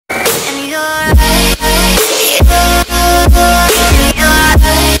Oh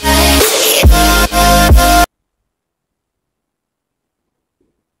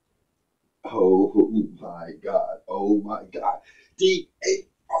my God. Oh my God.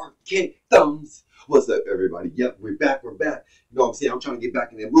 D-A-R-K thumbs. What's up, everybody? Yep, we're back. We're back. You know what I'm saying? I'm trying to get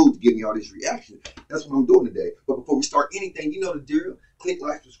back in that mood to give me all this reaction. That's what I'm doing today. But before we start anything, you know the drill. Click,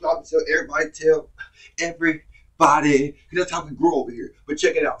 like, subscribe, and tell everybody. That's how we grow over here. But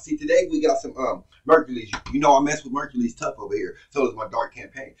check it out. See, today we got some Merkules. You know I mess with Merkules tough over here. So does my dark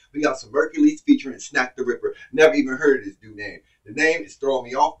campaign. We got some Merkules featuring Snak the Ripper. Never even heard of this dude name. The name is throwing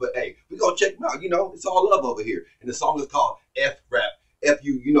me off, but hey, we gonna check him out. You know, it's all love over here. And the song is called F-Rap.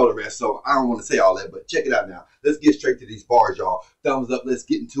 F-U, you know the rest, so I don't want to say all that, but check it out now. Let's get straight to these bars, y'all. Thumbs up, let's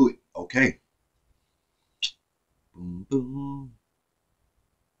get into it. Okay. Boom, boom.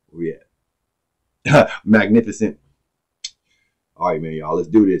 Where we at? Magnificent. All right, man, y'all, let's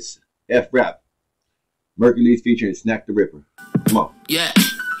do this. F-Rap. Merkules featuring Snak the Ripper. Come on. Yeah.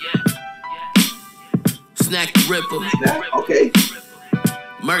 Snak the Ripper. Snak, okay.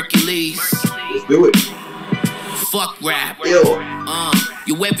 Merkules. Let's do it. Fuck rap. Ew.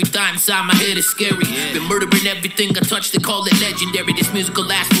 Every thought inside my head is scary. Been murdering everything I touch, they call it legendary. This music will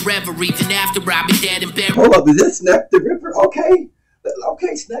last forever, even after I've been dead and buried. Hold up, is that Snak the Ripper? Okay.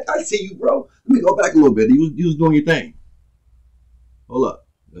 Okay, Snak, I see you, bro. Let me go back a little bit. You was doing your thing. Hold up.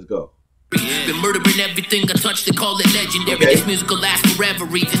 Let's go. Been murdering everything I touch, they call it legendary. Okay. This music will last forever,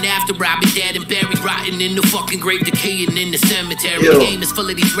 even after I've been dead and buried. Rotting in the fucking grave, decaying in the cemetery. Ew. The game is full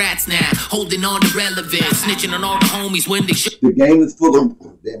of these rats now, holding on to relevance, snitching on all the homies when they should. The game is full of,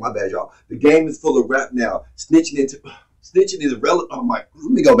 damn, my bad, y'all. The game is full of rap now. Snitching is relevant. Oh my,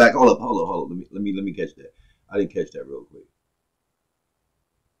 let me go back. Hold up. Let me catch that. I didn't catch that real quick.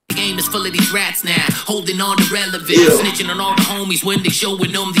 The game is full of these rats now, holding on to relevance, snitching on all the homies when they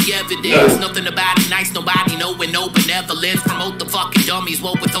showing them the evidence. Nothing about it nice, nobody knowing, no benevolence. Promote the fucking dummies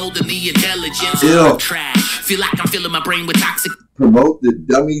while withholding the intelligence. Trash. Feel like I'm filling my brain with toxic. Promote the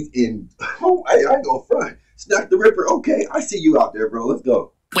dummies in. Oh, I ain't gonna front. Snak the Ripper. Okay, I see you out there, bro. Let's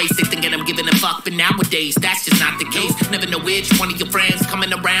go. Wasted thinking I'm giving a fuck, but nowadays that's just not the case. Never know which one of your friends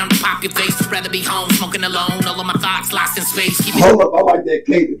coming around to pop your face. Rather be home smoking alone, all of my thoughts lost in space. Hold up, I like that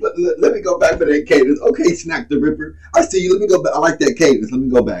cadence. Let me go back to that cadence. Okay, Snak the Ripper. I see you. Let me go back. I like that cadence. Let me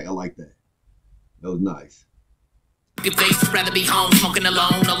go back. I like that. That was nice. Your face, rather be home smoking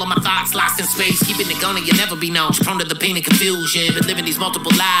alone, all of my thoughts lost in space. Keeping it going, you'll never be known. Prone to the pain and confusion, but living these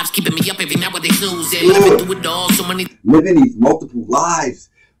multiple lives, keeping me up every night when they losing. Living through it all, so many living these multiple lives.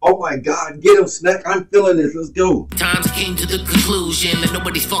 Oh my God, get him, Snak. I'm feeling this. Let's go. Times I came to the conclusion that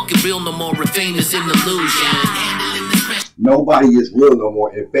nobody's fucking real no more, and fame is an illusion. Nobody is real no more,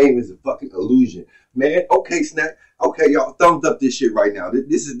 and fame is a fucking illusion. Man, okay, Snak. Okay, y'all, thumbs up this shit right now.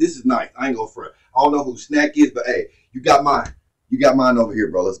 This is nice. I ain't gonna front. I don't know who Snak is, but hey, you got mine. You got mine over here,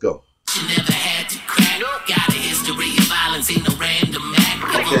 bro. Let's go. You never had to crack. Got a history of violence, ain't no random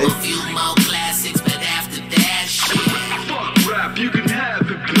act. Give a few more classics, but after that shit. Fuck rap, you can have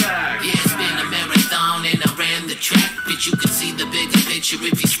it back. Yeah, it's been a marathon and I ran the track. But you can see the bigger picture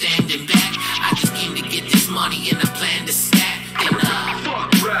if you're standing back. I just came to get this money and I plan to stack. And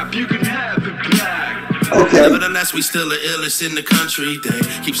fuck rap, you can have it back. Okay. Nevertheless, we still the illest in the country. They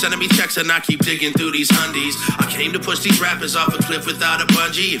keep sending me checks and I keep digging through these hundies. I came to push these rappers off a cliff without a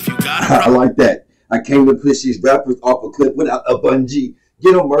bungee. If you got I like that. I came to push these rappers off a cliff without a bungee.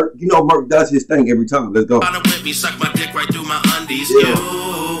 You know, Merk. You know, Merk does his thing every time. Let's go. With me, suck my dick right through my undies. You,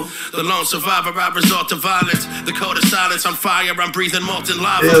 the lone survivor, I resort to violence. The code of silence on fire. I'm breathing molten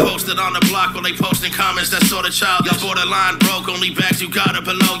lava. Posted on the block while they posting comments. That sort of child. Y'all borderline broke. Only bags you got are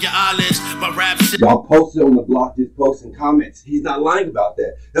below your eyelids. My rap. Y'all posted on the block, just posting comments. He's not lying about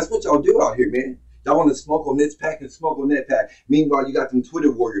that. That's what y'all do out here, man. Y'all want to smoke on this pack and smoke on that pack. Meanwhile, you got them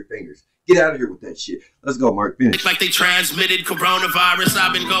Twitter warrior fingers. Get out of here with that shit. Let's go, Mark. Finish. Like they transmitted coronavirus.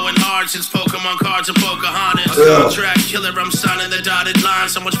 I've been going hard since Pokemon cards and Pocahontas. Contract killer, I'm signing the dotted line.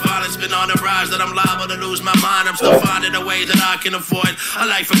 So much violence been on the rise that I'm liable to lose my mind. I'm still finding a way that I can avoid a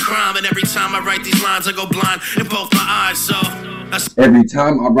life of crime. And every time I write these lines, I go blind in both my eyes. So every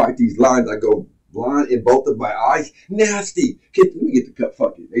time I write these lines, I go blind in both of my eyes. Nasty. Let me get the cup.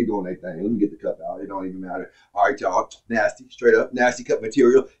 Fuck it. They doing their thing. Let me get the cup out. It don't even matter. All right, y'all. Nasty. Straight up. Nasty cup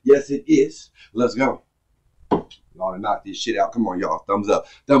material. Yes, it is. Let's go. Y'all to knock this shit out. Come on, y'all. Thumbs up.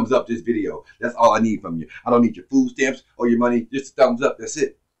 Thumbs up this video. That's all I need from you. I don't need your food stamps or your money. Just a thumbs up. That's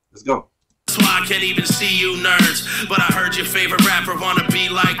it. Let's go. That's why I can't even see you nerds. But I heard your favorite rapper wanna be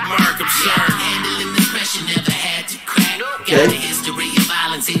like Merk. Absurd. Handling the pressure, never had to crack. Got a history of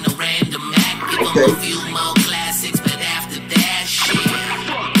violence, ain't no random act. Give a few more classics, but after that shit.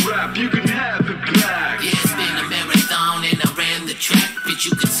 Fuck rap, you can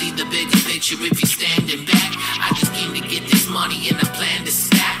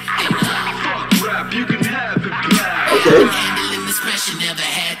you never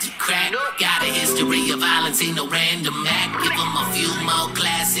had to crack. Got a history of violence, ain't no random act. Give them a few more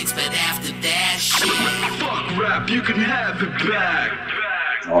classics, but after that shit. Fuck rap, you can have it back.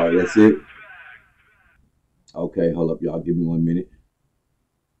 All right, that's it. Okay, hold up, y'all. Give me 1 minute.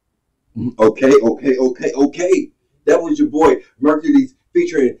 Okay. That was your boy Merkules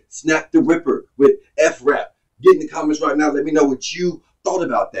featuring Snak the Ripper with F Rap. Get in the comments right now. Let me know what you thought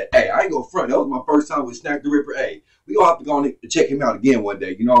about that. Hey, I ain't gonna front. That was my first time with Snak the Ripper. Hey, we gonna have to go on and check him out again one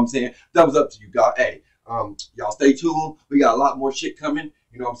day. You know what I'm saying? Thumbs up to you guys. Hey, y'all stay tuned. We got a lot more shit coming.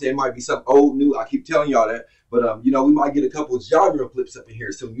 You know what I'm saying? It might be something old, new. I keep telling y'all that. But, you know, we might get a couple of genre flips up in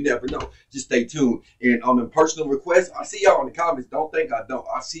here soon. You never know. Just stay tuned. And on the personal requests, I see y'all in the comments. Don't think I don't.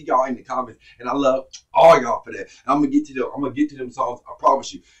 I see y'all in the comments. And I love all y'all for that. I'm going to get to them. I'm going to get to them songs. I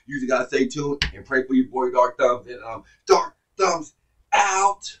promise you. You just got to stay tuned and pray for your boy Dark Thumbs. And Dark Thumbs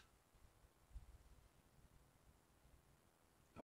out.